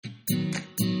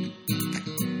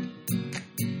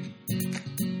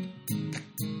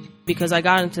because I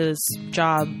got into this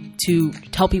job to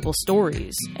tell people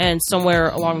stories. And somewhere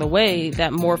along the way,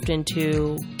 that morphed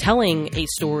into telling a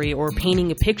story or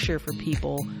painting a picture for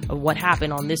people of what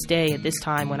happened on this day at this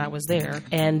time when I was there.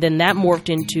 And then that morphed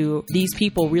into these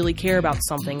people really care about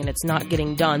something and it's not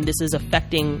getting done. This is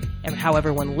affecting how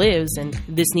everyone lives and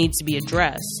this needs to be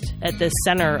addressed. At the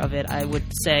center of it, I would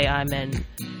say I'm an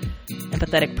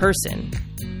empathetic person.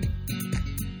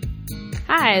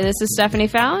 Hi, this is Stephanie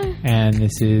Fallon. And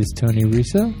this is Tony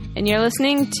Russo. And you're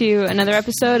listening to another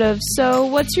episode of So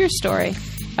What's Your Story?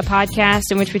 A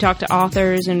podcast in which we talk to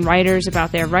authors and writers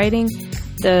about their writing,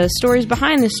 the stories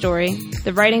behind the story,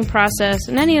 the writing process,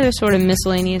 and any other sort of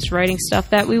miscellaneous writing stuff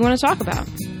that we want to talk about.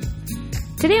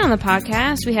 Today on the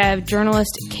podcast, we have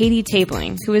journalist Katie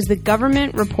Tabling, who is the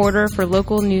government reporter for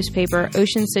local newspaper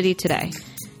Ocean City Today.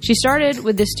 She started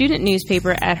with the student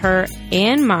newspaper at her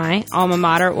and my alma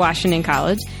mater, Washington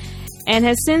College, and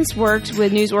has since worked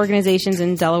with news organizations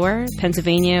in Delaware,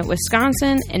 Pennsylvania,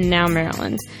 Wisconsin, and now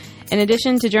Maryland. In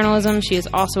addition to journalism, she is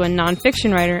also a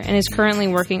nonfiction writer and is currently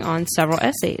working on several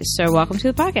essays. So welcome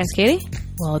to the podcast, Katie.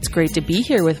 Well, it's great to be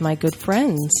here with my good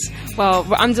friends. Well,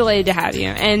 I'm delighted to have you.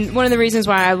 And one of the reasons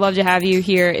why I love to have you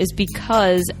here is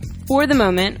because for the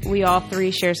moment, we all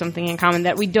three share something in common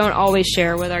that we don't always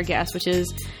share with our guests, which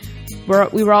is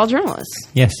we were all journalists.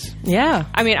 Yes. Yeah.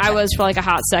 I mean, I was for like a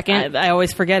hot second. I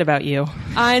always forget about you.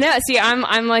 I know. See,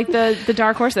 I'm like the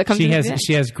dark horse that comes in.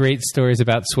 She has great stories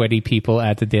about sweaty people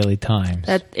at the Daily Times.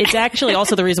 It's actually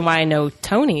also the reason why I know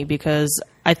Tony, because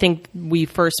I think we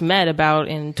first met about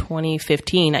in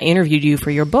 2015. I interviewed you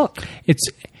for your book. It's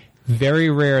very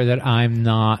rare that I'm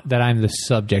the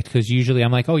subject, because usually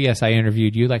I'm like, oh yes, I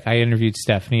interviewed you. Like I interviewed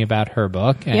Stephanie about her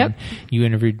book, and you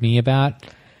interviewed me about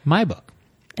my book.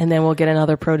 And then we'll get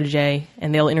another protege,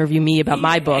 and they'll interview me about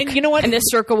my book. And you know what? And this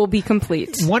circle will be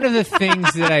complete. One of the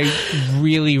things that I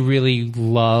really, really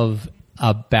love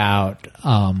about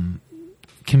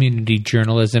community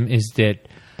journalism is that,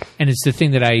 and it's the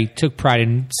thing that I took pride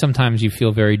in, sometimes you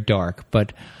feel very dark,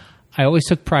 but I always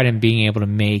took pride in being able to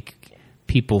make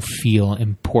people feel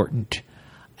important.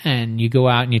 And you go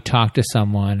out and you talk to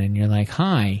someone, and you're like,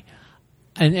 hi.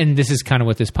 And this is kind of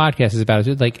what this podcast is about.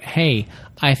 It's like, hey,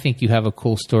 I think you have a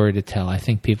cool story to tell. I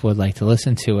think people would like to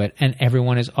listen to it. And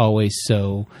everyone is always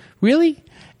so really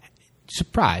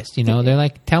surprised. You know, they're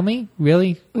like, tell me,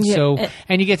 really? Yeah. So,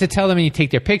 and you get to tell them, and you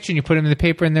take their picture and you put them in the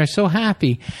paper, and they're so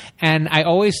happy. And I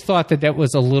always thought that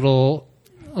was a little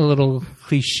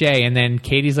cliche. And then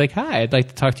Katie's like, hi, I'd like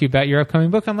to talk to you about your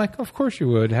upcoming book. I'm like, of course you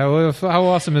would. How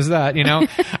awesome is that? You know,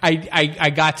 I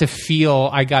got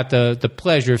the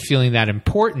pleasure of feeling that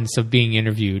importance of being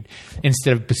interviewed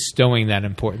instead of bestowing that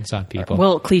importance on people.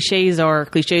 Well, cliches are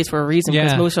cliches for a reason,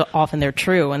 because most often they're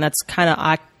true. And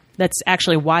that's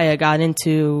actually why I got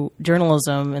into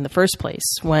journalism in the first place.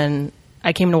 When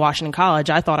I came to Washington College,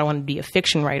 I thought I wanted to be a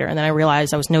fiction writer. And then I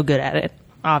realized I was no good at it,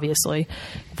 obviously,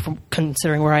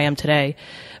 considering where I am today.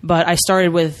 But I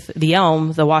started with The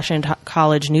Elm, the Washington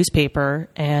College newspaper,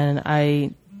 and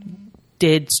I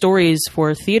did stories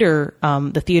for theater,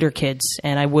 the theater kids,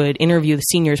 and I would interview the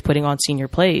seniors putting on senior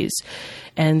plays.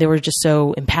 And they were just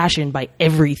so impassioned by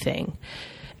everything.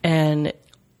 And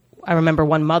I remember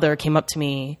one mother came up to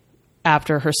me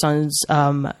after her son's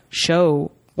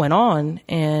show went on,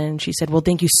 and she said, well,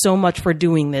 thank you so much for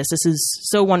doing this. This is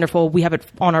so wonderful. We have it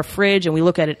on our fridge and we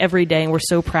look at it every day, and we're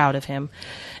so proud of him.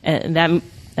 And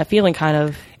that feeling kind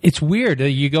of... It's weird.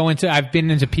 I've been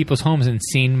into people's homes and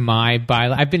seen my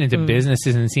byline. I've been into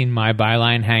businesses and seen my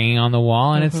byline hanging on the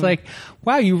wall, and it's like,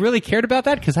 wow, you really cared about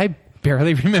that? Because I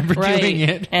barely remember doing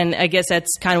it. And I guess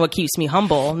that's kind of what keeps me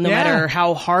humble, no matter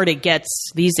how hard it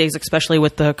gets these days, especially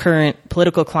with the current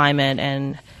political climate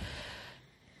and...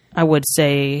 I would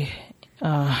say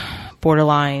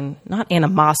borderline, not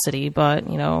animosity, but,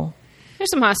 you know...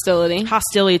 There's some hostility.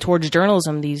 Hostility towards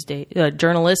journalism these days,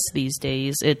 journalists these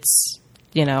days. It's,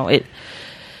 you know,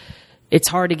 it's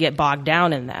hard to get bogged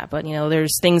down in that. But, you know,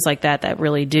 there's things like that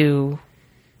really do...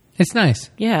 It's nice.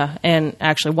 Yeah. And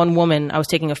actually, one woman, I was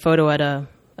taking a photo at a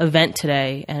event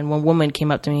today, and one woman came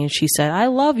up to me and she said, I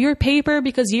love your paper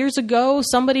because years ago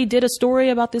somebody did a story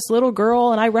about this little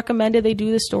girl and I recommended they do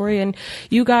this story, and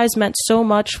you guys meant so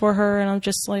much for her. And I'm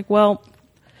just like, well,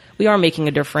 we are making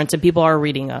a difference and people are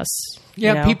reading us.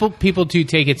 Yeah, you know? People do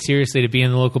take it seriously to be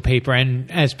in the local paper, and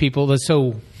as people,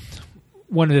 so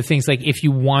one of the things, like if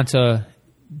you want to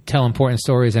tell important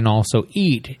stories and also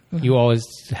eat, you always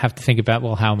have to think about,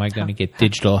 well, how am I going to get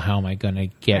digital? How am I going to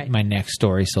get my next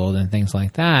story sold and things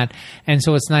like that? And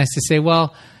so it's nice to say,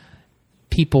 well,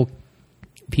 people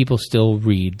still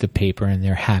read the paper and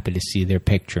they're happy to see their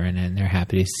picture in it, and they're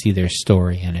happy to see their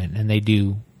story in it. And they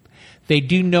do. they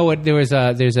do know it. There's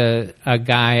a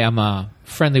guy I'm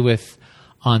friendly with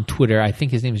on Twitter. I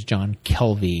think his name is John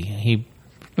Kelvey.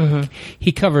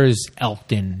 He covers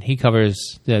Elkton. He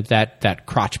covers that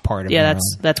crotch part of Monroe.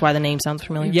 That's why the name sounds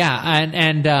familiar.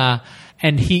 Yeah,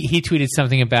 and he tweeted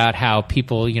something about how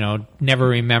people, never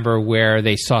remember where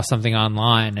they saw something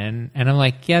online, and I'm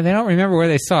like, yeah, they don't remember where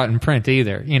they saw it in print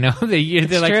either.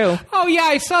 They're like, true. oh yeah,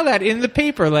 I saw that in the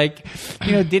paper. Like,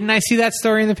 didn't I see that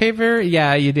story in the paper?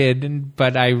 Yeah, you did.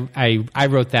 But I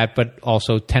wrote that, but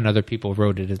also 10 other people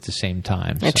wrote it at the same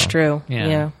time. It's true.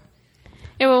 Yeah.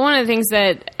 Yeah, well, one of the things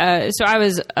that so I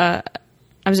was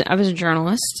a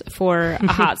journalist for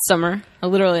a hot summer,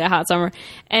 literally a hot summer,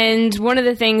 and one of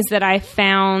the things that I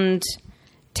found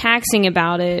taxing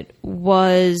about it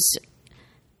was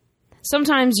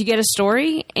sometimes you get a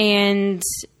story, and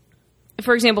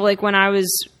for example, like when I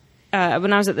was at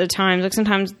the Times, like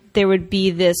sometimes there would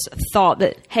be this thought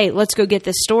that, hey, let's go get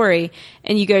this story,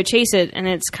 and you go chase it, and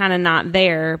it's kind of not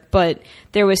there, but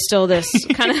there was still this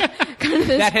kind of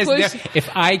this push. If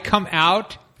I come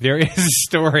out, there is a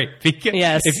story. Because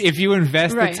yes. If you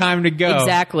invest the time to go.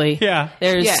 Exactly. Yeah.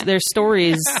 There's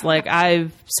stories like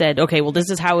I've said, okay, well, this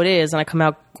is how it is, and I come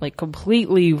out like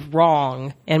completely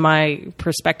wrong, and my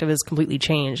perspective is completely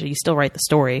changed. You still write the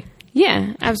story.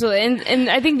 Yeah, absolutely. And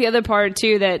I think the other part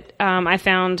too that I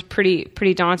found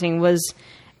pretty daunting was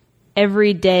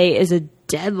every day is a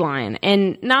deadline.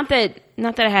 And not that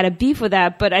I had a beef with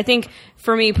that, but I think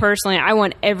for me personally, I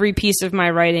want every piece of my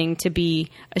writing to be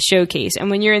a showcase. And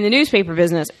when you're in the newspaper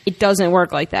business, it doesn't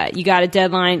work like that. You got a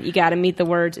deadline, you got to meet the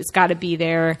words, it's got to be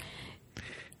there.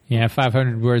 Yeah,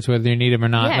 500 words whether you need them or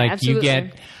not. Yeah, like absolutely. You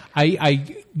get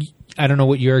I don't know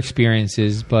what your experience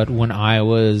is, but when I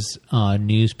was a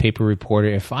newspaper reporter,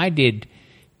 if I did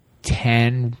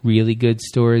 10 really good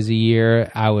stories a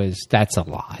year, that's a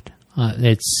lot.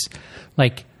 It's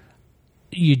like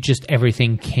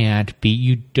everything can't be.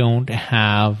 You don't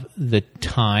have the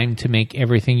time to make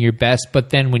everything your best. But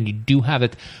then when you do have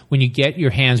it, when you get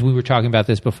your hands, we were talking about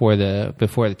this before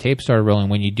the tape started rolling.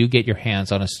 When you do get your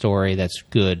hands on a story that's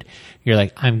good, you're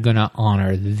like, I'm going to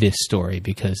honor this story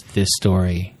because this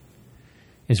story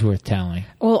is worth telling.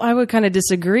 Well, I would kind of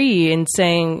disagree in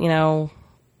saying,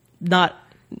 not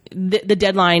the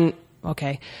deadline.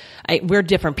 Okay, we're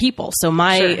different people. So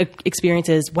my experience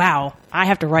is, wow, I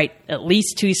have to write at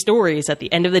least 2 stories at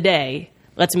the end of the day.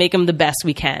 Let's make them the best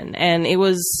we can. And it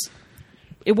was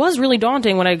really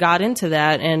daunting when I got into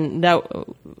that. And that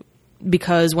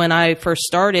because when I first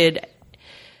started,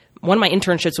 one of my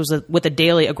internships was with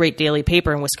a great daily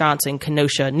paper in Wisconsin,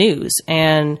 Kenosha News.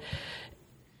 And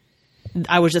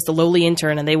I was just a lowly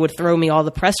intern, and they would throw me all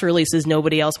the press releases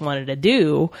nobody else wanted to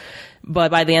do.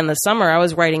 But by the end of the summer, I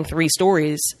was writing 3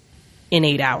 stories in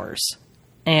 8 hours.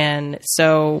 And it's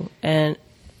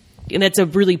a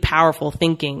really powerful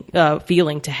feeling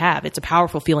to have. It's a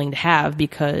powerful feeling to have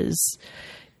because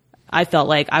I felt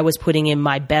like I was putting in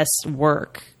my best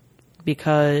work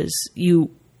because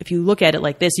if you look at it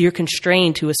like this, you're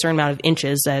constrained to a certain amount of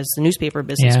inches as the newspaper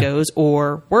business goes,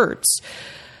 or words.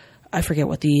 I forget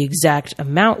what the exact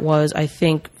amount was. I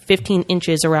think 15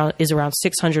 inches is around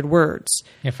 600 words.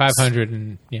 Yeah, 500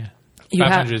 and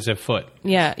 500 is a foot.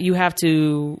 Yeah, you have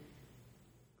to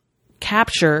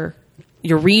capture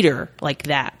your reader like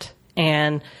that,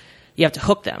 and you have to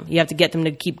hook them. You have to get them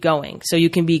to keep going. So you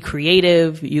can be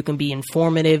creative, you can be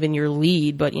informative in your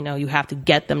lead, but you have to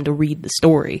get them to read the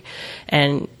story.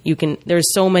 And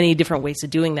there's so many different ways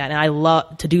of doing that, and I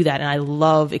love to do that, and I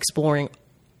love exploring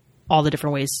all the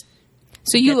different ways.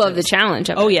 So you love the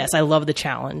challenge of it. Oh, yes, I love the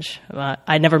challenge.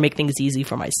 I never make things easy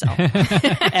for myself,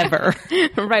 ever.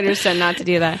 Writers tend not to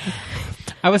do that.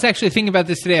 I was actually thinking about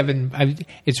this today.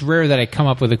 It's rare that I come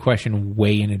up with a question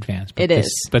way in advance. But this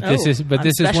is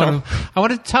one of. I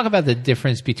want to talk about the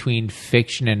difference between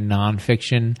fiction and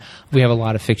nonfiction. We have a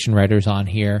lot of fiction writers on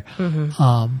here,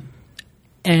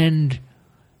 and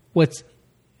what's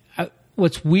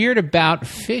weird about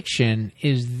fiction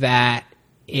is that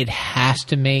it has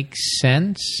to make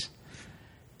sense,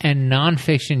 and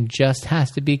nonfiction just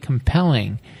has to be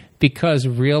compelling because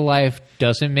real life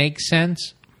doesn't make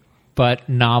sense, but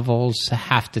novels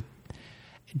have to.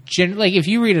 Like if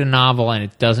you read a novel and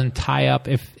it doesn't tie up,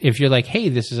 if you're like, hey,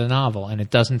 this is a novel and it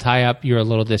doesn't tie up, you're a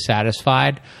little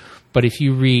dissatisfied. But if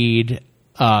you read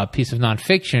a piece of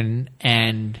nonfiction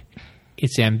and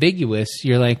it's ambiguous,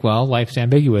 you're like, well, life's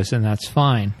ambiguous and that's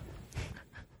fine.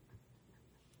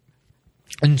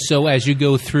 And so as you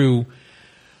go through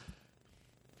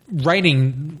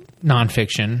writing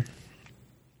nonfiction,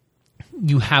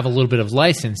 you have a little bit of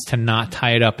license to not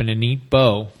tie it up in a neat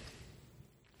bow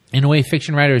in a way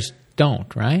fiction writers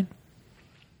don't, right?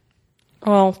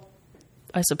 Well,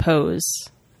 I suppose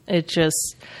it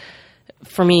just,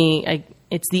 for me,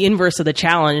 it's the inverse of the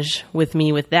challenge with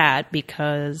me with that,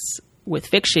 because with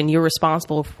fiction, you're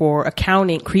responsible for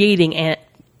creating and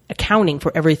accounting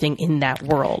for everything in that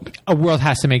world. A world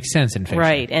has to make sense in fiction.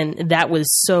 Right. And that was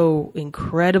so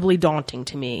incredibly daunting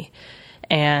to me.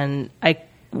 And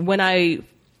when I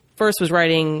first was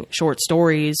writing short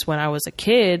stories when I was a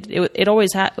kid, it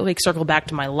always had circle back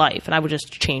to my life, and I would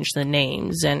just change the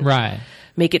names and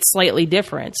make it slightly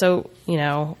different. So,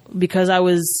 because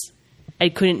I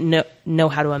couldn't know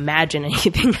how to imagine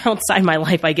anything outside my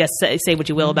life, I guess. Say what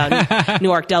you will about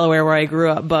Newark, Delaware, where I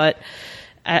grew up, but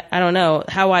I don't know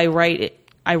how I write.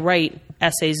 I write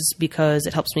essays because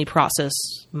it helps me process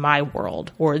my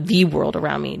world or the world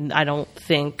around me. I don't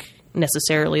think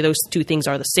necessarily those two things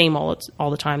are the same all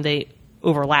the time. They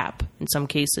overlap in some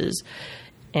cases,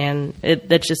 and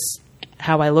that's just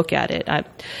how I look at it.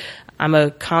 I'm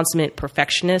a consummate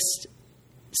perfectionist,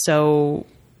 so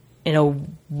in a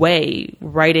way,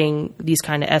 writing these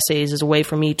kind of essays is a way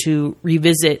for me to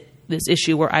revisit this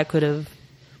issue where I could have,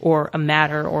 or a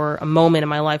matter or a moment in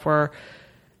my life where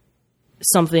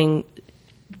something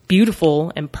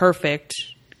beautiful and perfect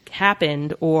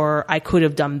happened, or I could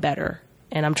have done better.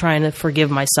 And I'm trying to forgive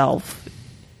myself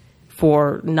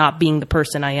for not being the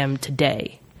person I am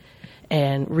today,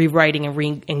 and rewriting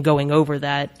and going over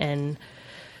that and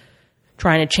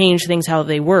trying to change things how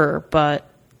they were. But,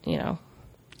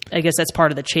 I guess that's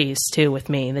part of the chase too with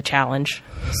me, the challenge.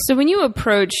 So when you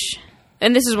approach,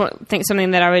 and this is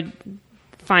something that I would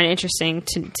find interesting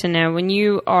to know, when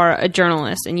you are a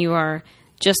journalist and you are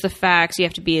just the facts, you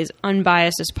have to be as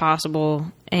unbiased as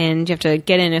possible, and you have to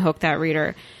get in and hook that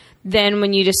reader. Then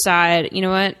when you decide, you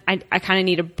know what, I kind of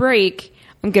need a break,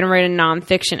 I'm going to write a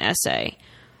nonfiction essay.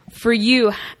 For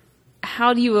you,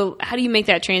 how do you make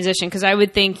that transition? Because I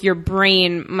would think your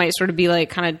brain might sort of be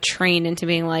like kind of trained into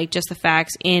being like just the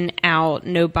facts, in, out,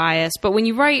 no bias. But when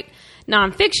you write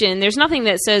nonfiction, there's nothing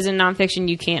that says in nonfiction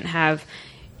you can't have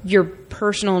your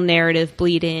personal narrative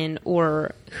bleed in,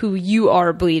 or who you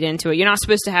are bleed into it. You're not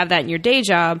supposed to have that in your day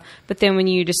job, but then when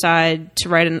you decide to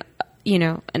write an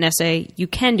essay, you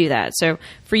can do that. So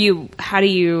for you, how do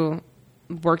you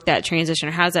work that transition,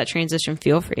 or how does that transition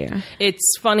feel for you?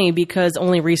 It's funny because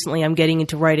only recently I'm getting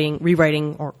into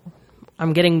rewriting, or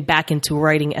I'm getting back into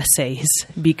writing essays,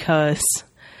 because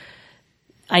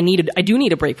I do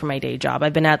need a break from my day job.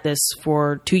 I've been at this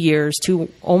for 2 years,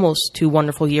 almost 2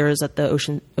 wonderful years at the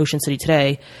Ocean City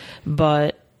Today,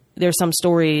 but there's some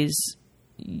stories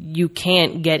you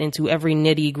can't get into every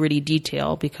nitty gritty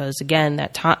detail, because again,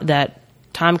 that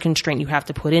time constraint you have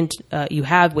to put in, you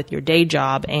have with your day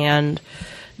job, and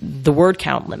the word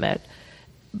count limit.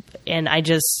 And I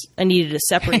needed to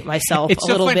separate myself a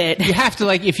little bit. You have to,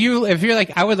 like, if you're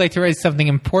like, I would like to write something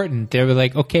important, they were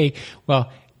like, okay,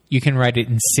 well, you can write it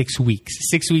in 6 weeks.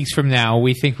 6 weeks from now,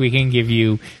 we think we can give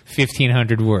you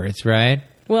 1,500 words, right?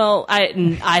 Well,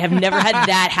 I have never had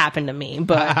that happen to me,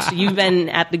 but you've been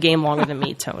at the game longer than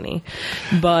me, Tony.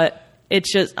 But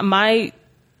it's just my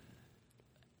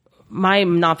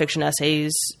nonfiction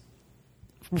essays,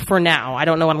 for now, I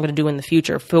don't know what I'm going to do in the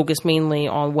future, focus mainly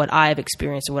on what I've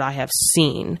experienced and what I have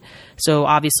seen. So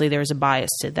obviously there's a bias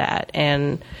to that.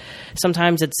 And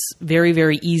sometimes it's very,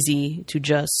 very easy to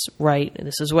just write,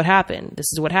 this is what happened.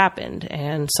 This is what happened.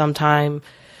 And sometimes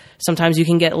you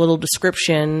can get a little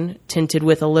description tinted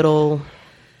with a little,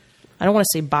 I don't want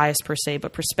to say bias per se,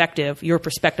 but your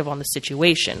perspective on the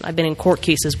situation. I've been in court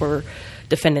cases where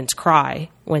defendants cry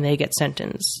when they get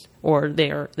sentenced, or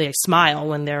they smile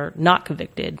when they're not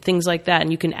convicted, things like that.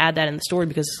 And you can add that in the story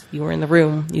because you were in the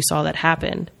room, you saw that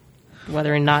happen.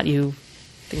 Whether or not you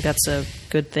think that's a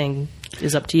good thing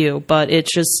is up to you. But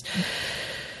it's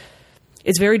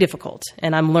very difficult,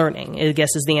 and I'm learning, I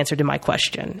guess, is the answer to my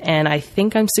question. And I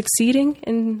think I'm succeeding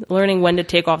in learning when to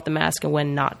take off the mask and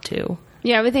when not to.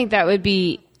 Yeah, I would think that would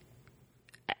be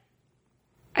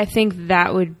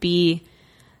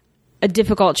a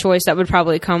difficult choice that would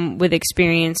probably come with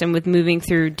experience and with moving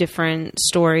through different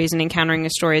stories and encountering a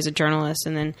story as a journalist.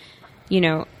 And then,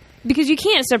 because you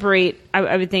can't separate,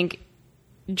 I would think,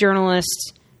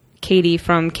 journalist Katie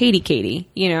from Katie.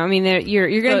 You're going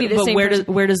to be the same person.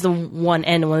 Where does the one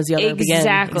end and when does the other begin?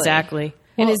 Exactly.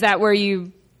 And is that where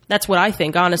you... That's what I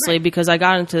think, honestly, right. Because I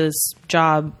got into this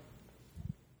job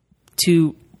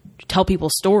to tell people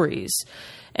stories.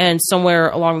 And somewhere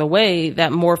along the way,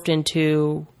 that morphed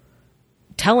into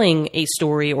telling a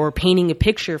story or painting a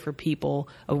picture for people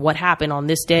of what happened on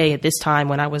this day at this time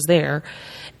when I was there.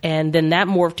 And then that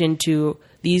morphed into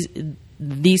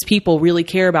these people really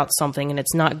care about something and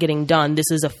it's not getting done.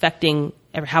 This is affecting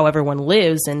how everyone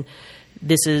lives, and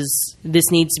this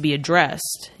needs to be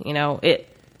addressed.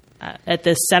 At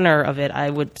the center of it, I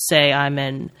would say I'm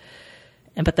an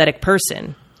empathetic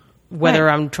person, whether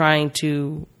I'm trying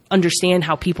to understand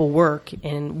how people work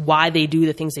and why they do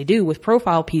the things they do with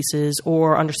profile pieces,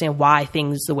 or understand why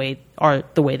things the way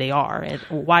they are. And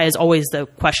why is always the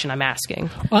question I'm asking.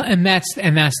 Well, and that's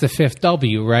the fifth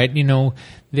W, right?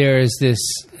 There's this,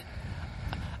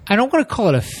 I don't want to call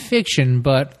it a fiction,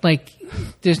 but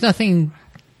there's nothing,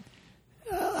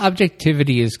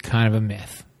 objectivity is kind of a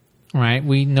myth, right?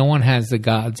 No one has the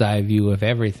God's eye view of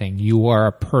everything. You are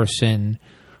a person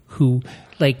who,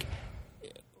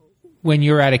 when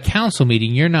you're at a council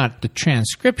meeting, you're not the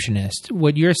transcriptionist.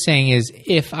 What you're saying is,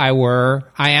 I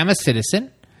am a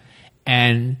citizen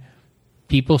and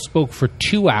people spoke for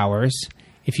 2 hours.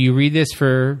 If you read this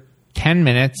for 10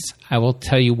 minutes, I will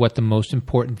tell you what the most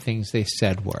important things they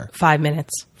said were. 5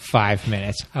 minutes. 5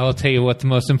 minutes. I will tell you what the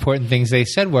most important things they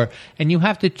said were. And you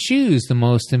have to choose the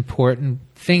most important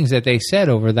things that they said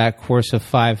over that course of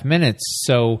 5 minutes.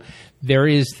 So there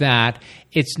is that.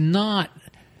 It's not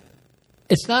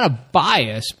a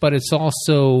bias, but it's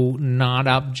also not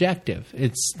objective.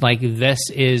 It's this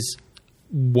is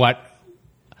what,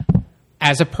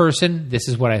 as a person, this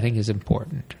is what I think is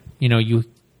important.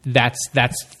 That's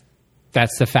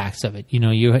the facts of it.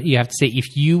 You have to say,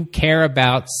 if you care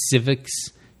about civics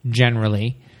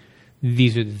generally,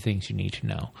 these are the things you need to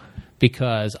know.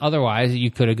 Because otherwise, you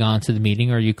could have gone to the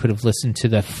meeting, or you could have listened to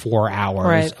the 4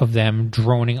 hours of them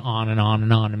droning on and on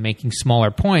and on and making smaller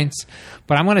points.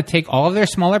 But I'm going to take all of their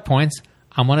smaller points,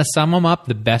 I'm going to sum them up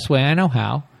the best way I know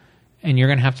how, and you're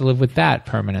going to have to live with that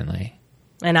permanently.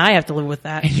 And I have to live with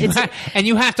that. And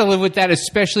you have to live with that,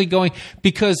 especially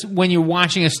because when you're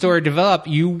watching a story develop,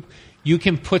 you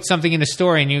can put something in a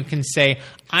story and you can say,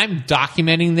 I'm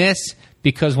documenting this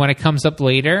because when it comes up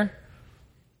later,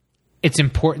 it's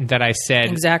important that I said...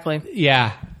 Exactly.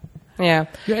 Yeah. Yeah.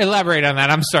 Elaborate on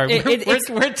that. I'm sorry.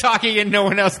 We're talking and no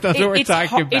one else knows what we're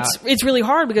talking about. It's really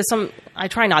hard because I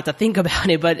try not to think about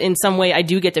it, but in some way I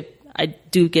do get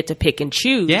to pick and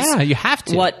choose. Yeah, you have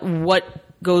to. What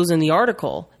goes in the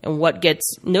article and what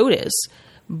gets noticed.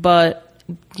 But,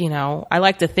 I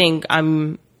like to think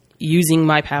I'm using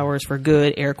my powers for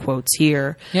good, air quotes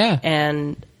here. Yeah.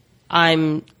 And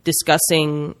I'm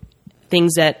discussing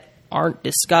things that aren't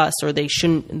discussed, or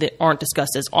that aren't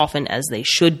discussed as often as they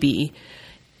should be.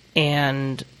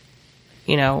 And,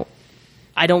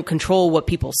 I don't control what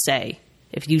people say.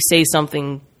 If you say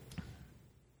something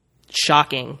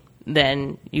shocking,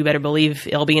 then you better believe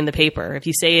it'll be in the paper. If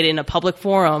you say it in a public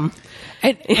forum,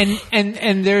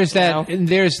 and there's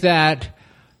that,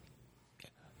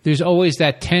 there's always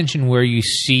that tension where you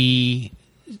see,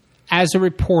 as a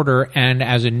reporter and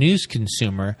as a news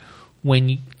consumer,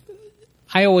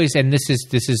 I always, and this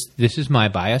is my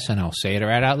bias, and I'll say it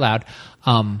right out loud.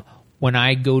 When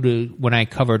I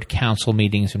covered council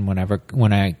meetings and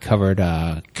when I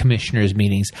covered commissioners'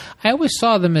 meetings, I always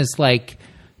saw them as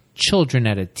children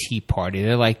at a tea party.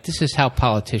 They're this is how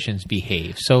politicians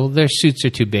behave. So their suits are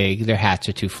too big, their hats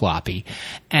are too floppy,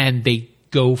 and they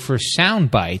go for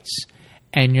sound bites.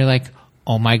 And you're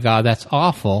oh my God, that's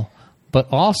awful. But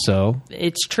also,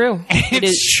 it's true.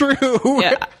 It's true.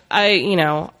 Yeah,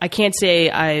 I can't say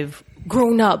I've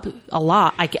grown up a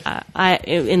lot. I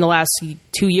in the last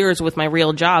 2 years with my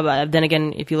real job. Then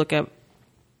again, if you look at,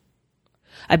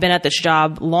 I've been at this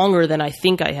job longer than I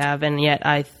think I have, and yet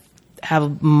I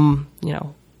have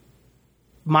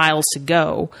miles to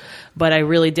go. But I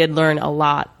really did learn a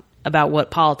lot about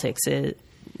what politics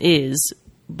is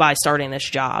by starting this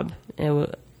job,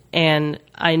 and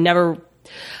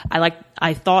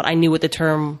I thought I knew what the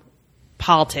term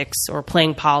politics or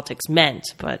playing politics meant,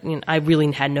 but I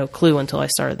really had no clue until I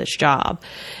started this job.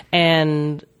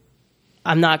 And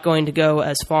I'm not going to go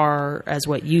as far as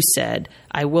what you said.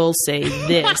 I will say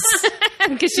this.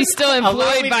 Because she's still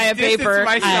employed by a paper.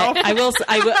 I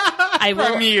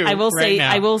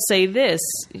will say this.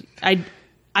 I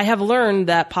have learned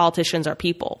that politicians are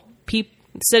people.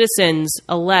 Citizens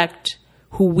elect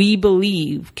who we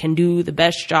believe can do the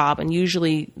best job, and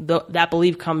usually that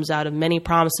belief comes out of many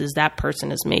promises that person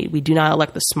has made. We do not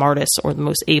elect the smartest or the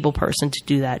most able person to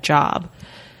do that job.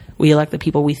 We elect the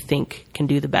people we think can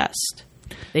do the best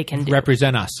they can do.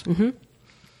 Represent us. Mm-hmm.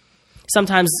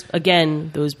 Sometimes,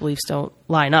 again, those beliefs don't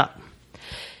line up.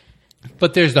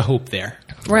 But there's the hope there.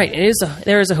 Right.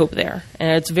 There is a hope there.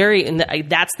 And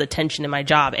that's the tension in my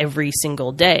job every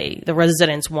single day. The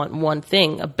residents want one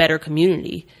thing, a better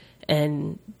community.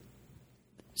 And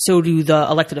so do the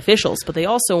elected officials, but they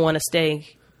also want to stay.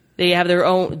 They have their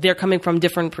own. They're coming from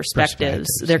different perspectives.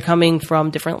 They're coming from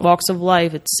different walks of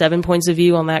life. It's 7 points of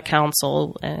view on that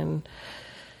council, and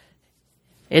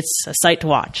It's a sight to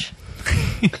watch.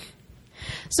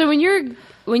 So when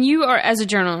you are, as a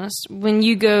journalist, when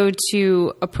you go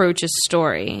to approach a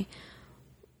story,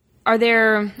 are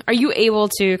you able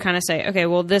to kind of say, okay,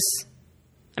 well, this,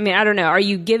 I mean, I don't know, are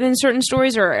you given certain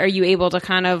stories, or are you able to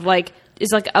kind of like,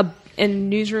 is like a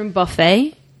newsroom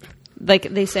buffet? Like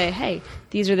they say, hey,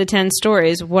 these are the 10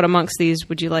 stories. What amongst these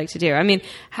would you like to do? I mean,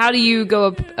 how do you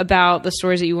go about the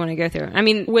stories that you want to go through? I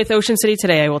mean, with Ocean City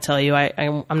Today, I will tell you,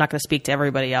 I'm not going to speak to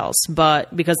everybody else,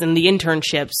 but because in the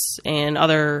internships and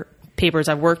other papers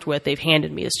I've worked with, they've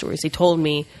handed me the stories. They told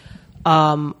me,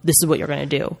 this is what you're going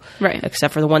to do. Right.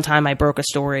 Except for the one time I broke a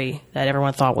story that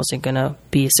everyone thought wasn't going to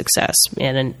be a success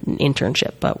in an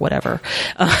internship, but whatever.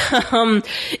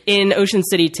 In Ocean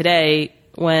City Today,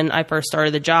 when I first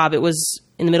started the job, it was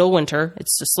in the middle of winter.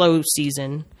 It's a slow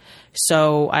season.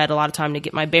 So I had a lot of time to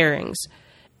get my bearings.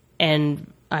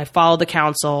 And I followed the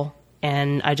council,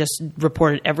 and I just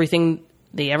reported everything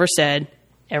they ever said,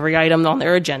 every item on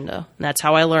their agenda. And that's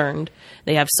how I learned.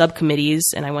 They have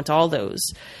subcommittees, and I went to all those.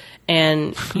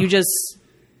 And you just,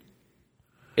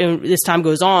 as time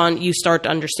goes on, you start to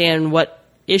understand what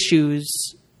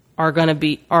issues are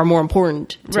more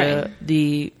important to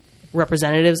the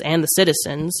representatives and the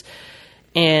citizens.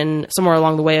 And somewhere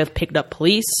along the way, I've picked up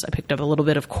police. I picked up a little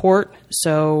bit of court.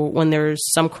 So when there's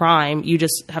some crime, you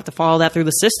just have to follow that through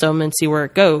the system and see where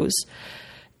it goes.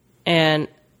 And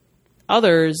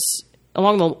others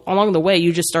along the way,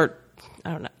 you just start. I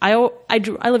don't know.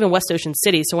 I live in West Ocean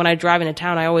City, so when I drive into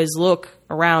town, I always look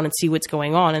around and see what's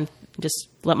going on, and just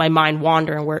let my mind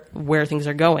wander and where things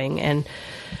are going. And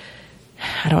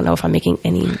I don't know if I'm making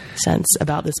any sense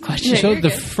about this question. So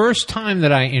the first time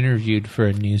that I interviewed for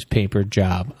a newspaper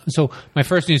job, so my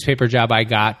first newspaper job I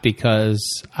got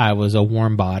because I was a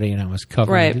warm body and I was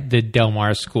covering the Del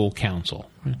Mar School Council.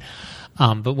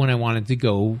 But when I wanted to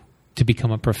go to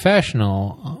become a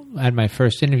professional, at my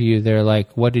first interview, they're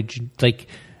like, what did you, like,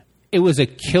 it was a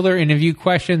killer interview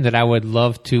question that I would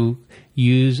love to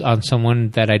use on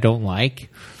someone that I don't like.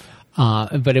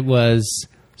 But it was,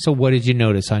 so what did you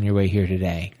notice on your way here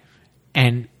today?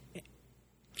 And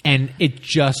it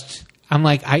just, I'm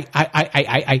like,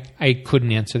 I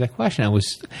couldn't answer that question.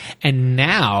 And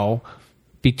now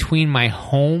between my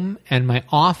home and my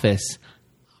office,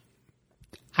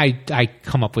 I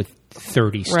come up with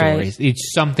 30 stories. Right.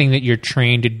 It's something that you're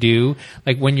trained to do.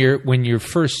 Like when you're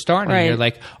first starting, you're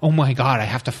like, oh my God, I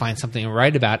have to find something to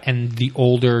write about. And the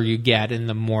older you get and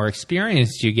the more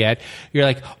experienced you get, you're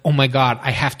like, oh my God,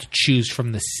 I have to choose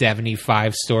from the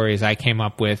 75 stories I came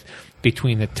up with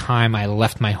between the time I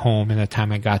left my home and the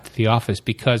time I got to the office,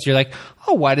 because you're like,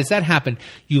 oh, why does that happen?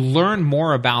 You learn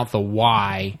more about the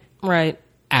why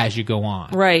as you go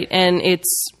on. Right. And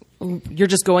you're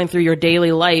just going through your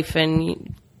daily life,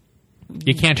 and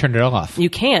you can't turn it off. You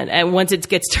can't. And once it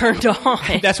gets turned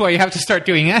on. That's why you have to start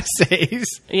doing essays.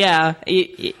 Yeah,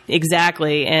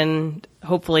 exactly. And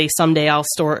hopefully someday I'll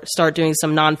start doing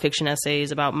some nonfiction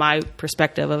essays about my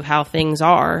perspective of how things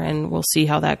are, and we'll see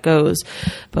how that goes.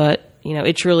 But,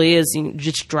 it truly is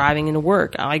just driving into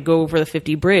work. I go over the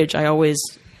 50 bridge. I always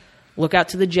look out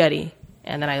to the jetty,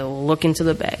 and then I look into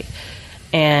the bay.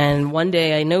 And one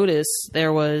day I noticed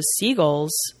there was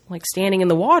seagulls like standing in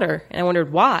the water, and I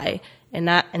wondered why. And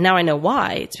now I know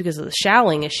why. It's because of the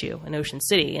shalling issue in Ocean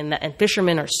City, and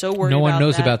fishermen are so worried. No one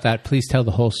knows that. about that. Please tell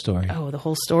the whole story. Oh, the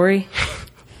whole story.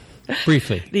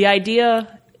 Briefly. The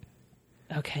idea.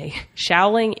 Okay,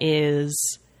 shalling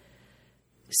is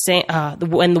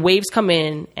when the waves come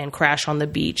in and crash on the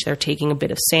beach, they're taking a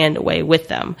bit of sand away with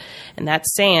them, and that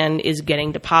sand is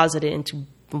getting deposited into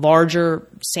larger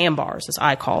sandbars, as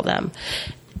I call them.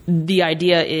 The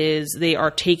idea is they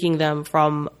are taking them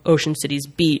from Ocean City's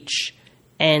beach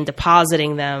and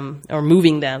depositing them or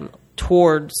moving them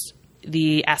towards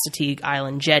the Assateague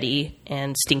Island jetty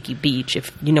and Stinky Beach.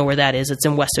 If you know where that is, it's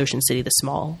in West Ocean City, the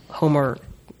small Homer,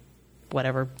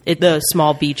 whatever, the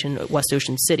small beach in West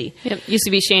Ocean City. It used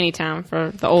to be Shantytown for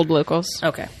the old locals.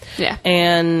 Okay. Yeah.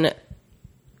 And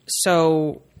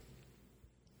so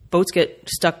boats get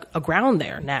stuck aground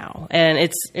there now, and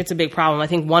it's a big problem. I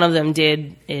think one of them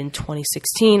did in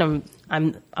 2016.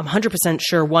 I'm 100%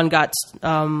 sure one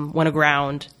went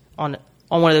aground on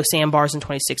one of those sandbars in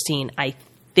 2016. I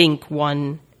think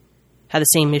one had the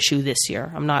same issue this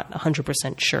year. I'm not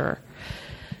 100% sure,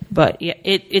 but yeah,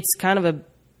 it's kind of a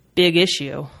big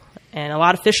issue, and a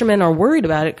lot of fishermen are worried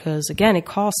about it because, again, it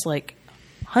costs like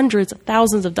hundreds of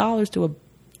thousands of dollars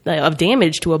of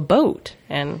damage to a boat.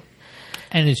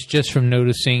 And it's just from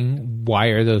noticing, why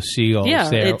are those seagulls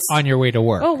there on your way to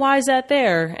work? Oh, why is that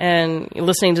there? And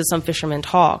listening to some fishermen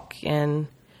talk and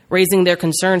raising their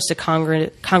concerns to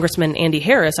Congressman Andy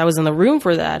Harris. I was in the room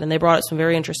for that, and they brought up some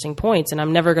very interesting points, and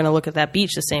I'm never going to look at that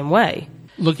beach the same way.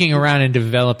 Looking around and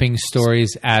developing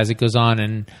stories as it goes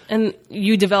on. And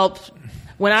you develop...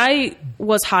 When I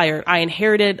was hired, I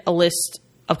inherited a list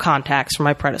of contacts from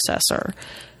my predecessor.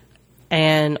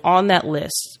 And on that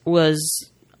list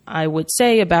was, I would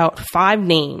say, about 5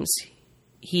 names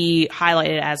he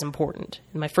highlighted as important.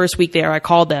 In my first week there, I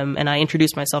called them and I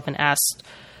introduced myself and asked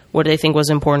what they think was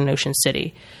important in Ocean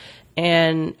City.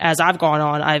 And as I've gone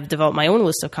on, I've developed my own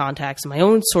list of contacts and my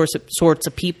own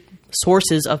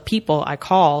sources of people I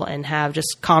call and have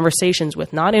just conversations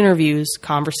with, not interviews,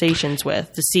 conversations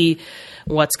with, to see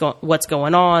what's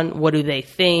going on, what do they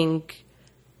think.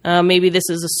 Maybe this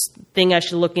is a thing I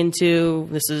should look into.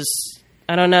 This is,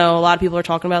 I don't know, a lot of people are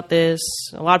talking about this.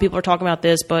 A lot of people are talking about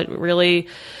this, but really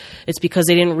it's because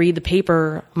they didn't read the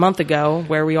paper a month ago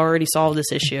where we already solved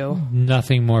this issue.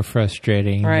 Nothing more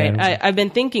frustrating. Right. I've been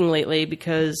thinking lately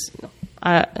because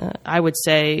I've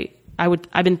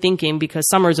been thinking because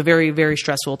summer is a very, very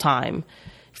stressful time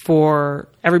for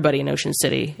everybody in Ocean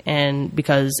City. And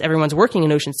because everyone's working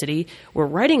in Ocean City, we're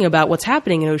writing about what's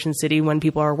happening in Ocean City when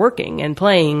people are working and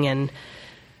playing and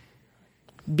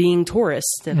being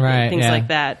tourists and things like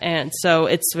that. And so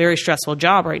it's a very stressful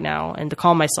job right now. And to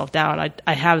calm myself down,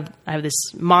 I have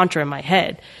this mantra in my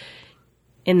head.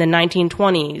 In the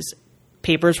 1920s,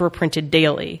 papers were printed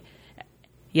daily.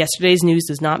 Yesterday's news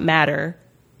does not matter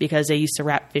because they used to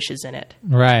wrap fishes in it.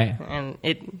 Right. And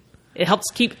it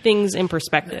helps keep things in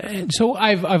perspective. So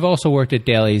I've also worked at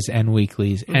dailies and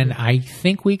weeklies, and I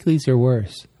think weeklies are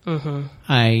worse.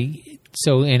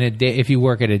 So in a day, if you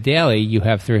work at a daily, you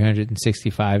have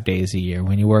 365 days a year.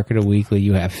 When you work at a weekly,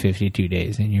 you have 52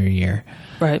 days in your year.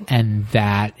 Right. And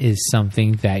that is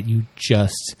something that you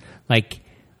just, like,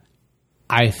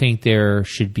 I think there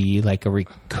should be like a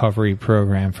recovery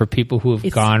program for people who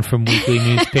have gone from weekly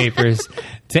newspapers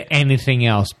to anything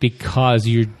else, because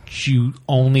you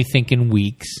only think in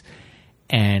weeks,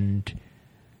 and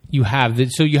you have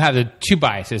the 2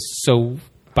 biases. So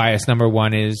bias number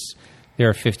 1 is there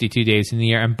are 52 days in the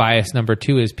year, and bias number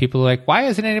 2 is people are like, why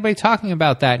isn't anybody talking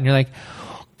about that? And you're like,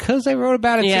 because I wrote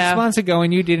about it 6 months ago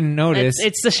and you didn't notice.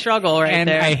 It's the struggle right and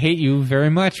there. And I hate you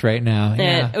very much right now.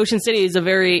 And Ocean City is a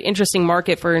very interesting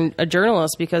market for a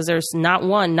journalist because there's not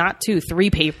 1, not 2,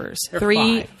 3 papers.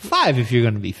 3. 5 if you're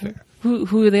going to be fair.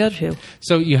 Who are the other 2?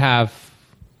 So you have...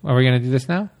 Are we going to do this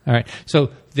now? All right. So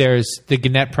there's the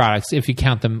Gannett products, if you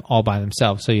count them all by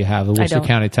themselves. So you have the Worcester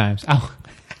County Times. Oh.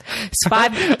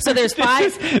 5. So there's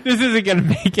 5. This isn't going to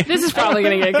make it. This is probably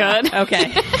going to get good.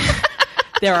 Okay.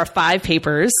 There are 5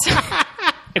 papers,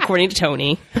 according to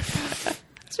Tony.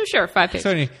 So sure, 5 papers.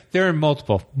 Tony, there are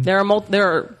multiple. There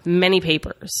are many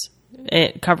papers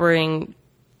covering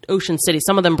Ocean City.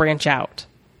 Some of them branch out,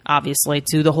 obviously,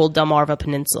 to the whole Delmarva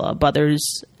Peninsula, but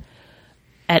there's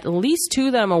at least 2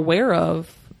 that I'm aware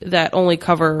of that only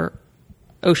cover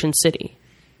Ocean City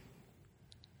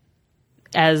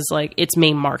as like its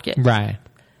main market. Right.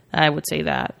 I would say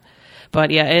that.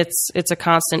 But yeah, it's a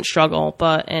constant struggle.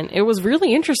 And it was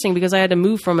really interesting because I had to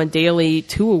move from a daily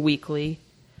to a weekly.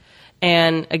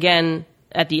 And again,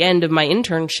 at the end of my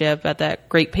internship at that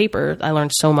great paper, I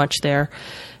learned so much there.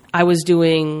 I was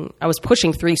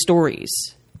pushing 3 stories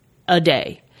a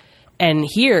day. And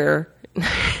here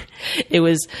it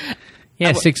was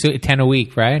 6 to 10 a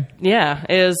week, right? Yeah,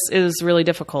 it was really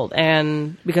difficult.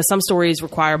 And because some stories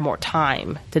require more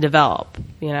time to develop,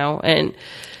 and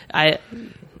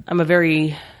I'm a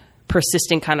very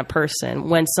persistent kind of person.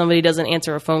 When somebody doesn't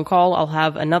answer a phone call, I'll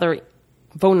have another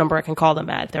phone number I can call them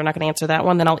at. If they're not going to answer that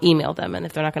one, then I'll email them. And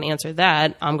if they're not going to answer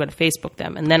that, I'm going to Facebook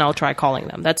them. And then I'll try calling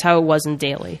them. That's how it was in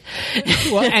daily.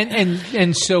 Well,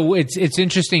 and so it's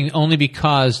interesting only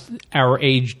because our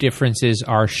age differences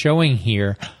are showing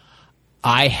here.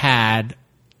 I had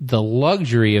the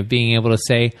luxury of being able to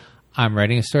say, I'm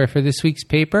writing a story for this week's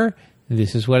paper.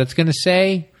 This is what it's going to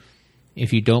say.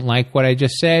 If you don't like what I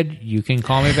just said, you can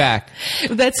call me back.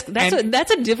 That's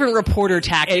a different reporter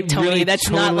tactic, Tony. Really that's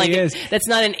totally not like is. That's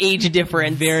not an age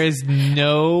difference. There is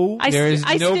no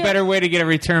better way to get a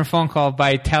return phone call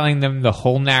by telling them the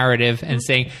whole narrative and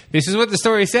saying, this is what the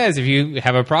story says. If you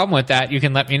have a problem with that, you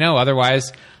can let me know.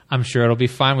 Otherwise, I'm sure it'll be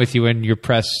fine with you, and your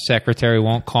press secretary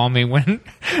won't call me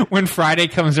when Friday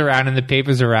comes around and the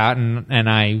papers are out and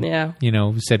I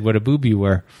said what a boob you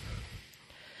were.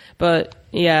 But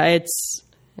yeah, it's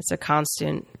a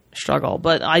constant struggle.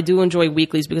 But I do enjoy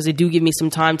weeklies because they do give me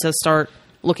some time to start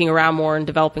looking around more and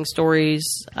developing stories.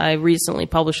 I recently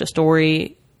published a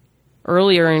story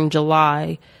earlier in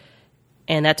July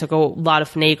and that took a lot of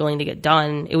finagling to get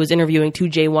done. It was interviewing 2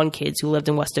 J1 kids who lived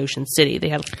in West Ocean City. They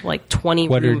had like 20.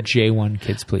 What are J1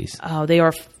 kids, please? They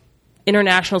are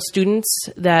international students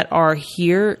that are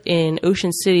here in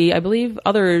Ocean City. I believe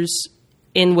others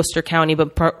in Worcester County,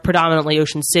 but predominantly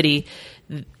Ocean City,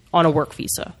 on a work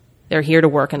visa. They're here to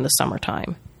work in the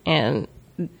summertime. And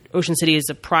Ocean City is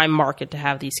a prime market to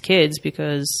have these kids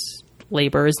because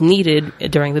labor is needed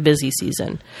during the busy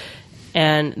season.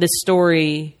 And this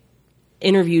story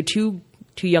interviewed two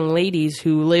young ladies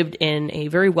who lived in a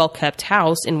very well-kept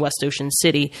house in West Ocean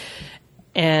City.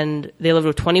 And they lived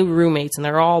with 20 roommates, and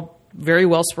they're all very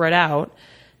well spread out.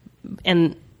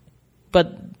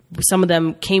 But some of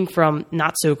them came from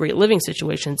not so great living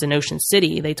situations in Ocean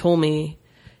City. They told me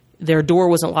their door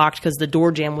wasn't locked because the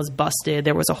door jamb was busted.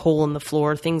 There was a hole in the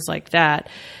floor, things like that.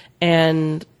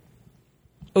 And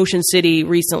Ocean City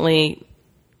Ocean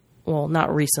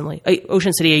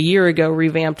City a year ago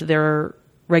revamped their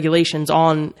regulations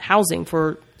on housing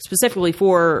specifically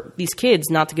for these kids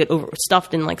not to get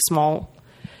overstuffed in like small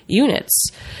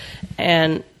units.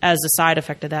 And as a side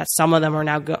effect of that, some of the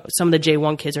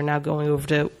J1 kids are now going over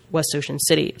to West Ocean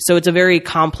City. So it's a very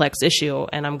complex issue,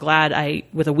 and I'm glad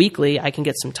with a weekly, I can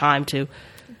get some time to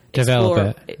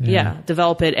develop it. Yeah,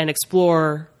 develop it and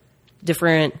explore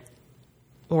different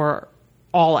or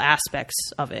all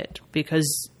aspects of it,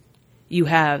 because you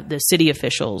have the city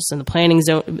officials and the planning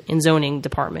and zoning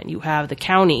department. You have the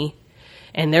county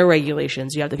and their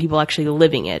regulations. You have the people actually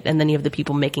living it, and then you have the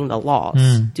people making the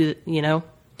laws.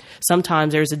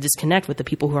 Sometimes there's a disconnect with the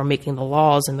people who are making the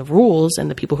laws and the rules and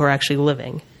the people who are actually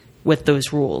living with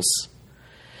those rules.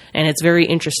 And it's very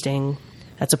interesting.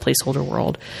 That's a placeholder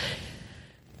world.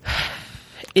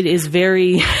 It is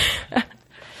very...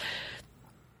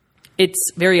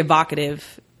 it's very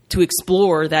evocative to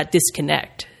explore that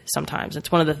disconnect sometimes.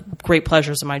 It's one of the great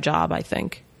pleasures of my job, I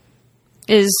think.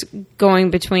 Is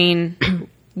going between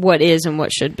what is and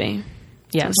what should be.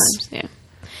 Yes. Sometimes. Yeah.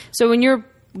 So when you're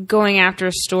going after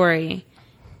a story,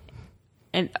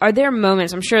 and are there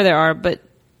moments, I'm sure there are, but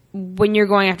when you're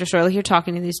going after a story, like you're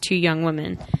talking to these 2 young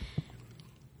women,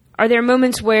 are there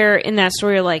moments where in that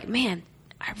story you're like, man,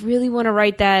 I really want to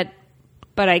write that,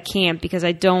 but I can't because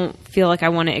I don't feel like I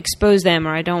want to expose them,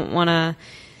 or I don't want to,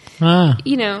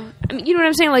 you know what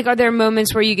I'm saying? Like, are there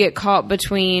moments where you get caught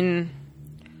between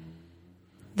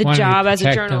the job as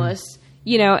a journalist,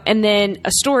 and then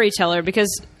a storyteller?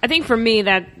 Because I think for me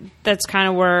that's kind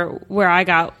of where I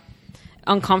got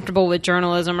uncomfortable with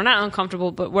journalism, or not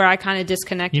uncomfortable, but where I kind of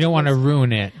disconnected. You don't want to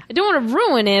ruin it. I don't want to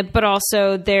ruin it, but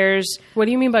also there's... What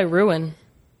do you mean by ruin?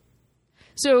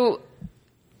 So,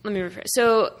 let me rephrase.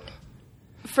 So,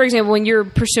 for example, when you're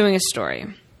pursuing a story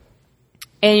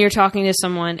and you're talking to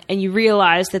someone and you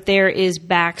realize that there is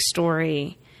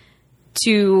backstory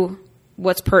to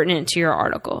what's pertinent to your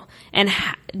article, and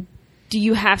do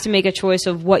you have to make a choice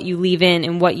of what you leave in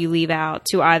and what you leave out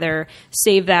to either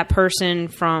save that person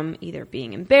from either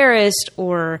being embarrassed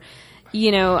or,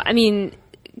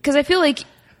 because I feel like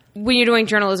when you're doing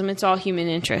journalism, it's all human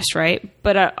interest, right?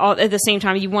 But at the same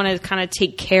time, you want to kind of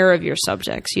take care of your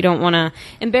subjects. You don't want to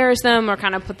embarrass them or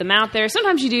kind of put them out there.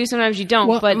 Sometimes you do, sometimes you don't.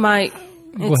 Well, but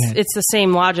it's the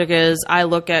same logic as I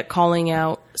look at calling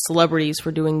out celebrities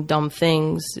for doing dumb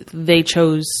things. They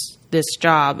chose this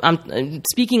job. I'm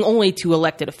speaking only to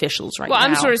elected officials right now. Well,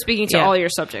 I'm sort of speaking to all your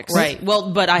subjects. Right.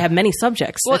 Well, but I have many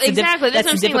subjects. Well, exactly. That's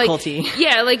the difficulty.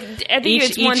 I think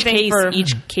it's one thing for...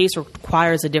 Each case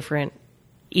requires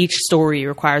each story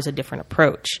requires a different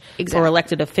approach. Exactly. For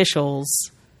elected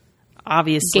officials,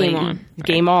 obviously...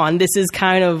 Game on. This is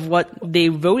kind of what they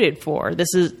voted for.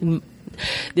 This is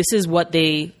what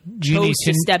they chose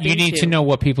to step into. You need to know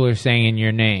what people are saying in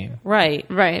your name. Right.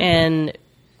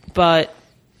 But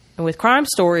with crime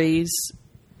stories,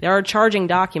 there are charging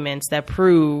documents that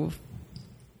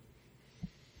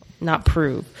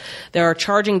there are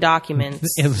charging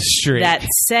documents that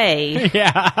say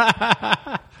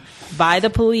by the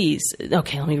police.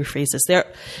 Okay, let me rephrase this.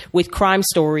 With crime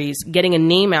stories, getting a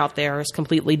name out there is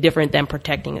completely different than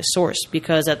protecting a source,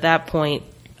 because at that point,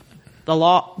 the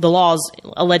law's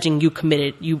alleging you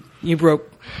broke.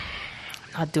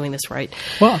 Not doing this right.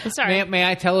 Well, sorry. May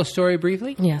I tell a story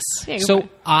briefly? Yes. Yeah, so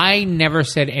I never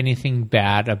said anything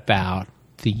bad about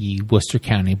the Worcester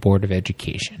County Board of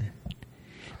Education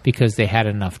because they had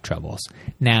enough troubles.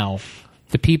 Now,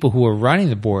 the people who were running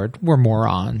the board were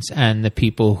morons, and the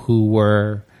people who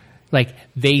were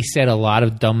they said a lot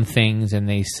of dumb things and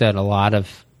they said a lot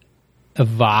of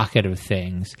evocative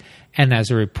things. And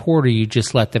as a reporter, you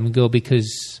just let them go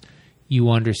because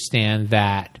you understand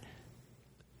that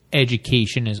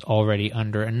education is already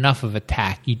under enough of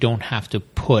attack. You don't have to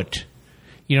put,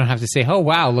 You don't have to say, "Oh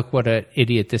wow, look what an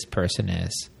idiot this person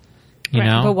is." You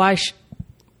know, but why?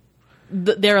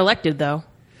 They're elected, though.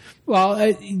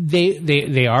 Well,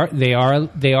 they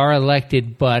are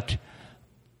elected, but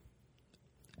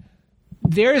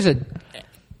there is a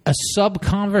sub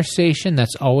conversation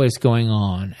that's always going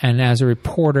on, and as a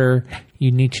reporter,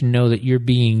 you need to know that you're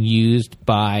being used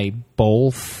by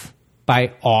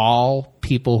all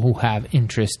people who have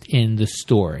interest in the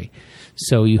story.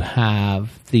 So you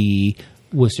have the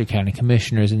Worcester County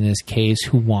Commissioners in this case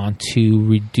who want to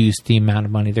reduce the amount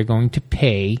of money they're going to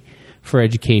pay for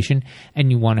education,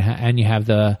 and you have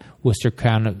the Worcester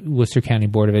County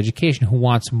Board of Education who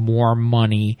wants more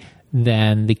money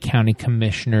than the county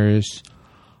commissioners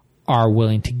are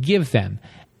willing to give them,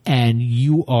 and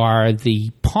you are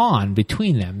the pawn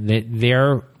between them. That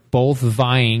they're both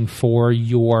vying for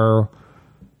your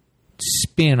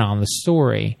spin on the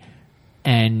story,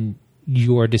 and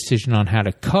your decision on how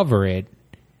to cover it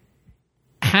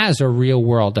has a real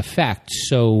world effect.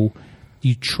 So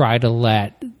you try to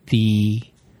let the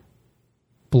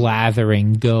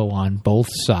blathering go on both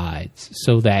sides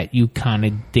so that you kind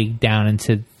of dig down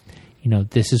into,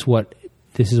 this is what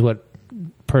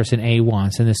person A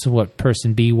wants, and this is what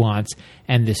person B wants,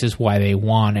 and this is why they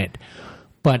want it.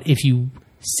 But if you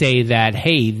say that,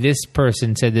 hey, this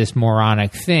person said this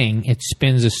moronic thing, it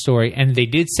spins a story, and they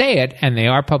did say it, and they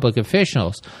are public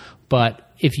officials.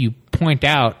 But if you point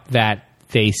out that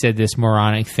they said this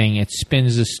moronic thing, it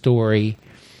spins the story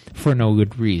for no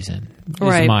good reason,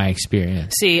 is my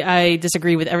experience. See, I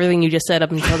disagree with everything you just said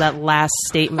up until that last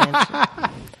statement.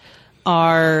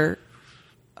 I'm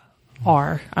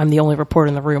the only reporter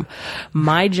in the room.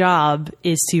 My job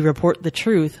is to report the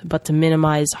truth, but to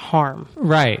minimize harm.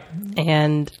 Right.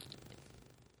 And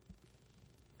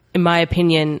in my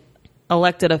opinion,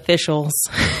 elected officials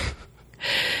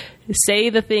say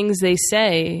the things they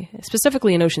say,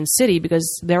 specifically in Ocean City,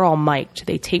 because they're all mic'd.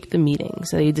 They tape the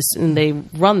meetings. They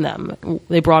run them.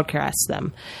 They broadcast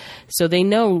them. So they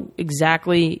know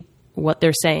exactly what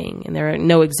they're saying, and they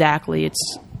know exactly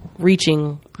it's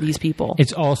reaching these people.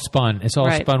 It's all spun. It's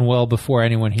all spun well before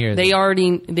anyone hears. They already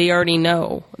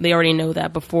know. They already know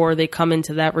that before they come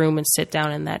into that room and sit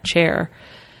down in that chair.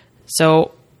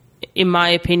 So, in my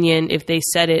opinion, if they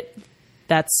said it,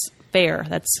 that's fair.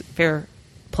 That's fair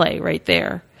play right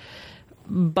there.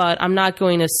 But I'm not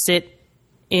going to sit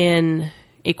in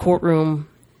a courtroom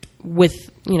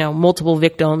with, multiple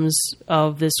victims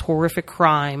of this horrific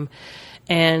crime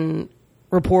and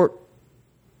report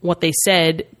what they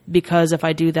said, because if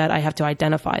I do that, I have to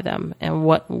identify them. And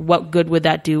what good would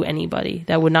that do anybody?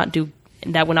 That would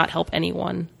not help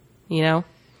anyone,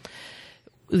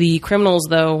 The criminals,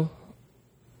 though,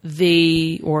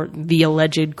 the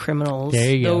alleged criminals,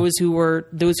 those who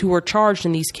were charged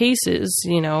in these cases,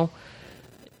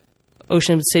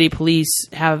 Ocean City Police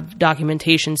have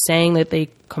documentation saying that they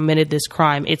committed this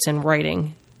crime. It's in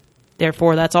writing.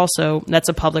 Therefore, that's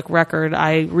a public record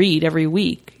I read every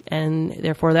week, and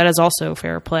therefore that is also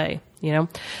fair play.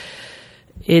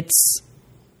 It's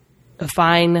a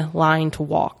fine line to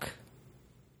walk.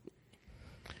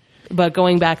 But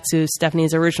going back to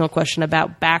Stephanie's original question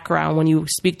about background, when you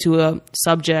speak to a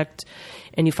subject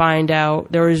and you find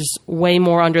out there is way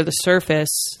more under the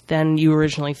surface than you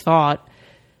originally thought,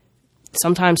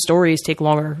 sometimes stories take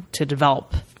longer to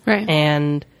develop. Right.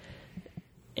 And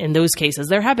in those cases,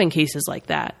 there have been cases like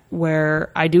that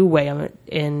where I do weigh them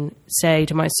and say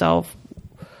to myself,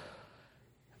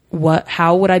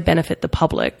 how would I benefit the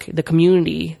public, the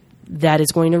community that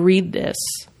is going to read this?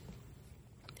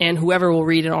 And whoever will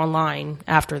read it online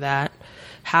after that,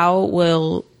 how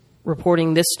will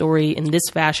reporting this story in this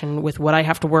fashion with what I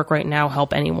have to work right now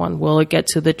help anyone? Will it get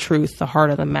to the truth, the heart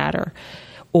of the matter?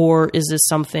 Or is this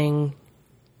something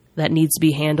that needs to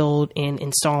be handled in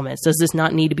installments? Does this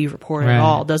not need to be reported at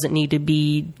all? Does it need to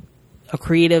be a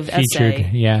creative essay?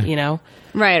 Yeah.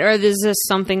 Right. Or is this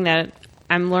something that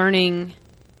I'm learning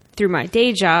through my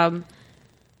day job,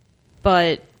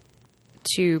 but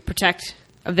to protect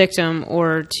a victim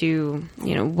or to,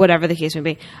 whatever the case may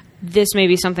be, this may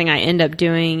be something I end up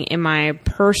doing in my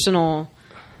personal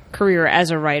career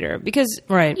as a writer, because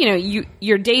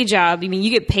your day job, you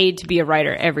get paid to be a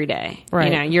writer every day.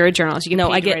 Right. You're a journalist.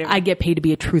 I get paid to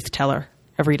be a truth teller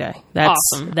every day. That's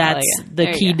awesome. That's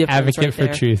the key difference. Advocate for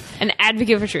truth. An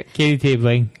advocate for truth. Katie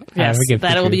Tabling. Yes,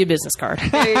 that'll be be a business card.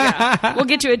 There you go. We'll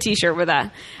get you a T-shirt with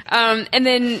that.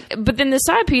 But then the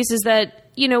side piece is that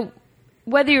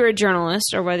whether you're a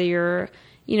journalist or whether you're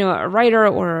a writer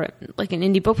or like an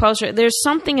indie book publisher, there's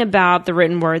something about the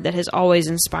written word that has always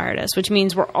inspired us, which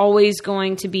means we're always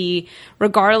going to be,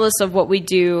 regardless of what we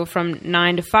do from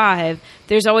 9 to 5,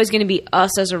 there's always going to be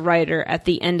us as a writer at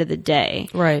the end of the day.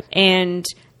 Right. And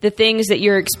the things that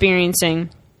you're experiencing,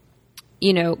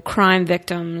 crime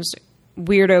victims,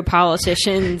 weirdo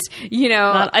politicians,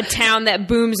 a town that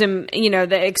booms and,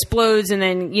 that explodes and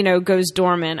then, goes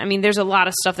dormant. I mean, there's a lot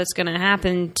of stuff that's going to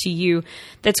happen to you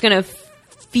that's going to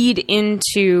feed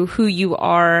into who you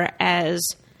are as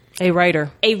a writer,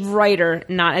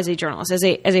 not as a journalist, as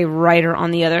a writer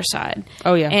on the other side.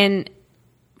 Oh yeah. And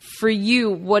for you,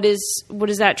 what is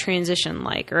that transition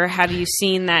like, or have you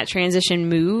seen that transition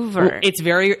move? Or it's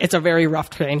a very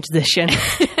rough transition.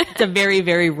 It's a very,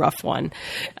 very rough one.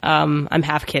 I'm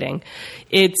half kidding.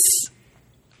 It's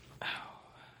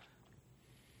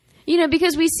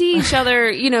because we see each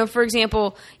other, for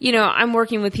example, I'm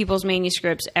working with people's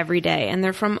manuscripts every day and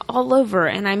they're from all over,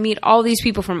 and I meet all these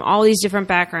people from all these different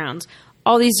backgrounds,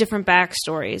 all these different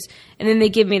backstories, and then they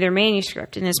give me their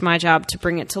manuscript and it's my job to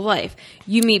bring it to life.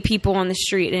 You meet people on the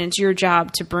street and it's your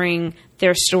job to bring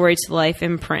their story to life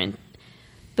in print.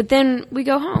 But then we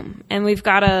go home and we've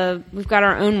got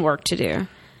our own work to do.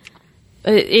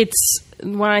 It's,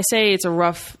 when I say it's a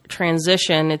rough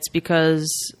transition, it's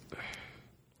because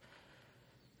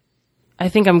I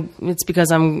think it's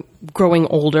because I'm growing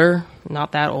older.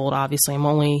 Not that old, obviously. I'm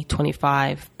only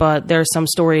 25. But there are some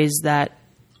stories that,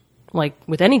 like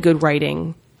with any good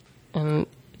writing, and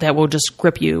that will just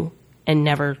grip you and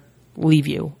never leave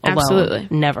you alone. Absolutely.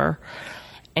 Never.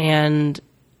 And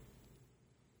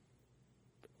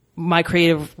my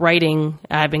creative writing,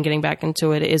 I've been getting back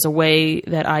into it, is a way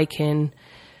that I can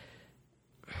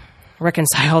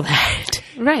reconcile that.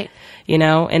 Right.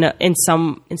 In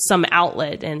some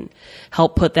outlet, and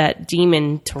help put that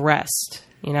demon to rest,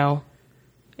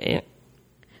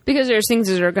 Because there's things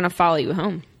that are going to follow you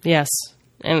home. Yes.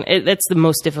 And that's the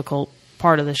most difficult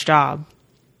part of this job.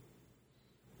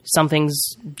 Some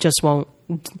things just won't.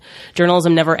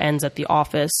 Journalism never ends at the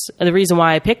office. And the reason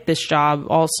why I picked this job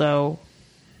also,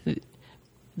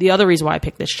 the other reason why I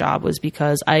picked this job was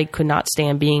because I could not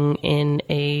stand being in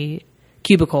a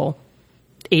cubicle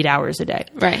 8 hours a day.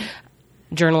 Right.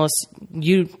 Journalists,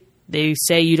 they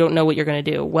say you don't know what you're going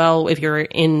to do. Well, if you're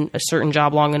in a certain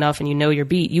job long enough and you know your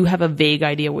beat, you have a vague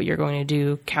idea what you're going to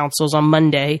do. Council's on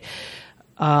Monday.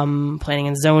 Planning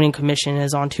and Zoning Commission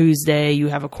is on Tuesday. You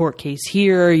have a court case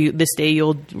here. This day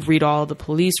you'll read all the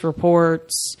police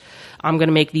reports. I'm going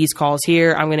to make these calls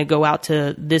here. I'm going to go out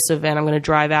to this event. I'm going to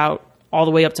drive out all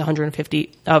the way up to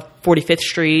 45th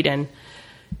Street and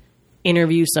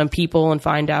interview some people and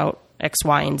find out X,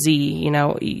 Y, and Z.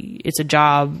 It's a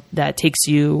job that takes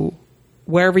you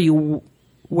wherever your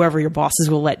bosses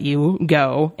will let you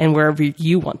go and wherever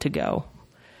you want to go.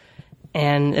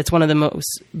 And it's one of the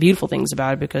most beautiful things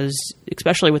about it, because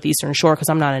especially with Eastern Shore, because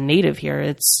I'm not a native here,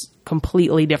 it's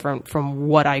completely different from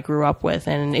what I grew up with.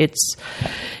 And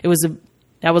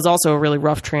that was also a really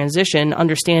rough transition,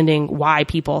 understanding why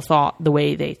people thought the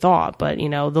way they thought. But,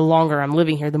 the longer I'm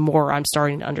living here, the more I'm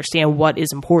starting to understand what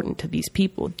is important to these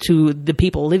people, to the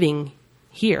people living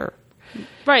here.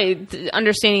 Right.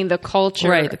 Understanding the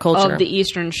culture of the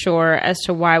Eastern Shore as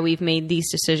to why we've made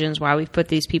these decisions, why we've put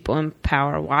these people in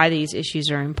power, why these issues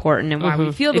are important, and why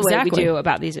we feel the way we do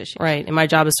about these issues. Right. And my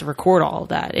job is to record all of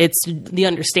that. It's the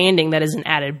understanding that is an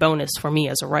added bonus for me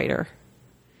as a writer.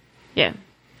 Yeah.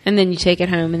 And then you take it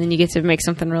home, and then you get to make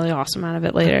something really awesome out of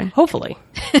it later. Hopefully.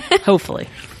 Hopefully.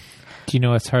 Do you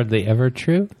know what's hardly ever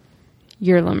true?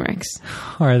 Your limericks.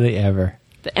 Hardly ever.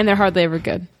 And they're hardly ever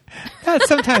good.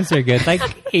 Sometimes they're good. Like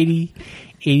 80.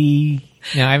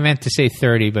 No, I meant to say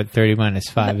 30, but 30 minus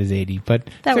 5 is 80. But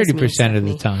 30% of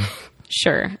the time.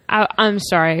 Sure. I'm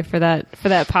sorry for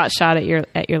that pot shot at your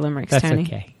limericks, That's Tony.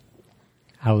 okay.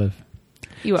 I'll live.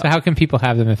 You will. So how can people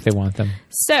have them if they want them?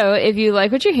 So if you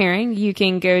like what you're hearing, you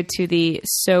can go to the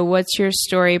So What's Your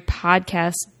Story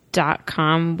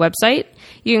podcast.com website.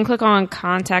 You can click on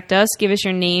Contact Us, give us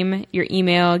your name, your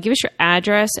email, give us your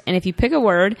address, and if you pick a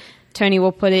word, Tony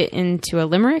will put it into a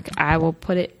limerick. I will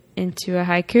put it into a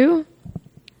haiku.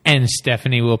 And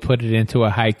Stephanie will put it into a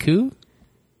haiku.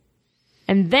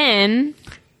 And then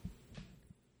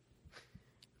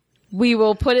we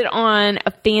will put it on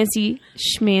a fancy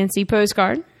schmancy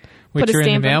postcard. Which are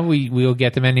in the mail. We will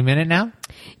get them any minute now.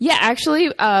 Yeah, actually,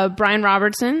 Brian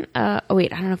Robertson.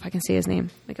 Wait, I don't know if I can say his name.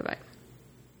 Let me go back.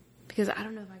 Because I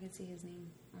don't know if I can say his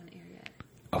name on air yet.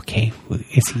 Okay.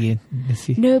 Is he?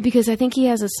 No, because I think he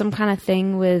has some kind of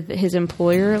thing with his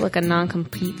employer, like a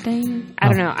non-compete thing. I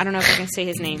don't know. I don't know if I can say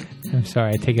his name. I'm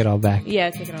sorry. I take it all back. Yeah,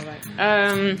 take it all back.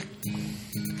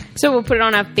 So we'll put it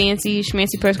on a fancy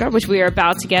schmancy postcard, which we are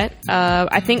about to get.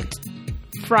 I think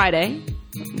Friday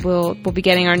we'll be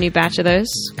getting our new batch of those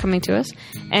coming to us,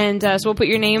 and so we'll put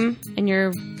your name and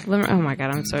your limerick. Oh my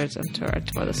god, I'm sorry, I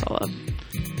tore this all up.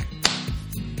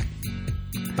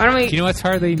 Why don't we? Do you know what's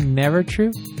hardly never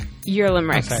true? Your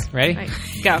limericks. Oh, sorry. Ready? Right,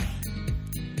 go.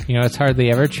 You know what's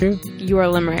hardly ever true? Your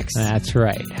limericks. That's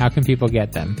right. How can people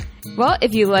get them? Well,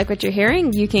 if you like what you're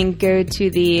hearing, you can go to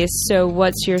the So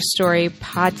What's Your Story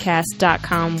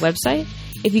podcast.com website.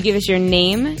 If you give us your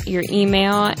name, your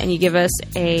email, and you give us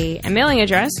a mailing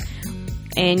address,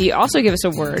 and you also give us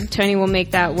a word, Tony will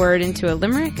make that word into a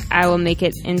limerick. I will make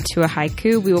it into a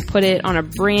haiku. We will put it on a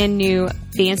brand new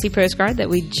fancy postcard that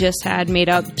we just had made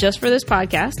up just for this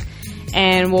podcast.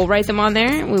 And we'll write them on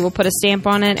there. We will put a stamp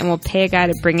on it, and we'll pay a guy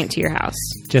to bring it to your house.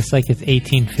 Just like it's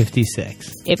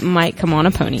 1856. It might come on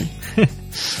a pony.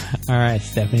 All right,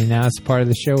 Stephanie, now it's part of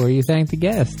the show where you thank the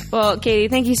guest. Well, Katie,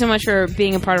 thank you so much for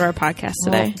being a part of our podcast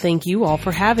today. Well, thank you all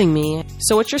for having me.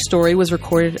 So What's Your Story was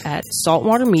recorded at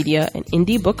Saltwater Media, an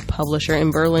indie book publisher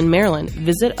in Berlin, Maryland.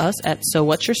 Visit us at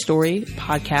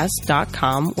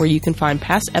sowhatsyourstorypodcast.com, where you can find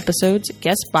past episodes,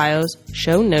 guest bios,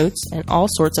 show notes, and all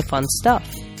sorts of fun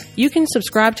stuff. You can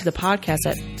subscribe to the podcast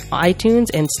at iTunes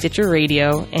and Stitcher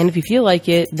Radio, and if you feel like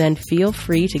it, then feel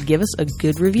free to give us a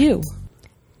good review.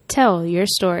 Tell your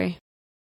story.